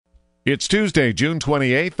It's Tuesday, June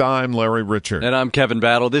 28th. I'm Larry Richard. And I'm Kevin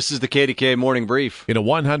Battle. This is the KDK Morning Brief. In a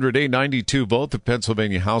 108-92 vote, the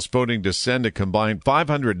Pennsylvania House voting to send a combined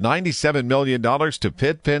 $597 million to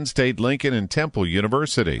Pitt, Penn State, Lincoln, and Temple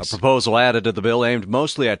universities. A proposal added to the bill aimed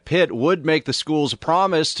mostly at Pitt would make the schools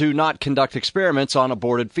promise to not conduct experiments on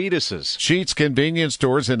aborted fetuses. Sheetz convenience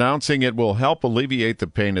stores announcing it will help alleviate the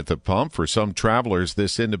pain at the pump for some travelers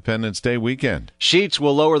this Independence Day weekend. Sheetz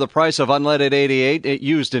will lower the price of unleaded 88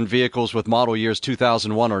 used in vehicles with model years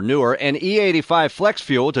 2001 or newer, and E85 flex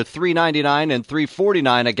fuel to $3.99 and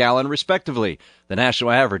 $3.49 a gallon, respectively. The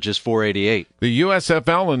national average is $4.88. The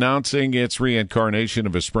USFL announcing its reincarnation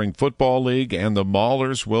of a spring football league, and the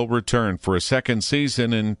Maulers will return for a second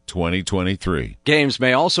season in 2023. Games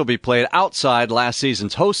may also be played outside last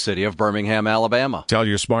season's host city of Birmingham, Alabama. Tell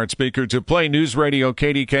your smart speaker to play News Radio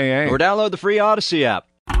KDKA. Or download the free Odyssey app.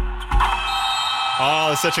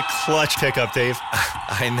 Oh, such a clutch pickup, Dave.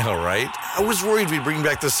 I know, right? I was worried we'd bring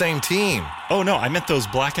back the same team. Oh, no, I meant those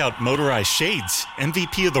blackout motorized shades.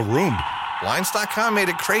 MVP of the room. Blinds.com made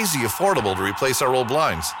it crazy affordable to replace our old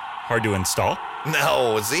blinds. Hard to install?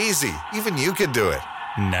 No, it's easy. Even you could do it.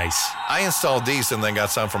 Nice. I installed these and then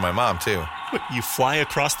got some for my mom, too. What, you fly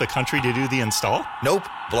across the country to do the install? Nope.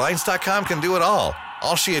 Blinds.com can do it all.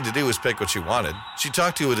 All she had to do was pick what she wanted. She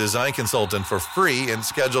talked to a design consultant for free and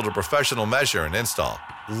scheduled a professional measure and install.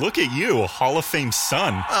 Look at you, a Hall of Fame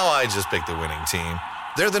son. Oh, I just picked the winning team.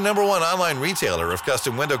 They're the #1 online retailer of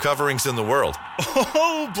custom window coverings in the world.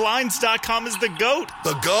 Oh, Blinds.com is the GOAT.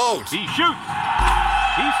 The GOAT! He shoots.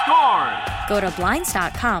 He scores. Go to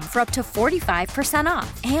Blinds.com for up to 45%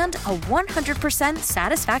 off and a 100%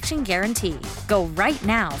 satisfaction guarantee. Go right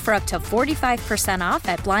now for up to 45% off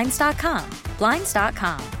at Blinds.com.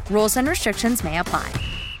 Blinds.com. Rules and restrictions may apply.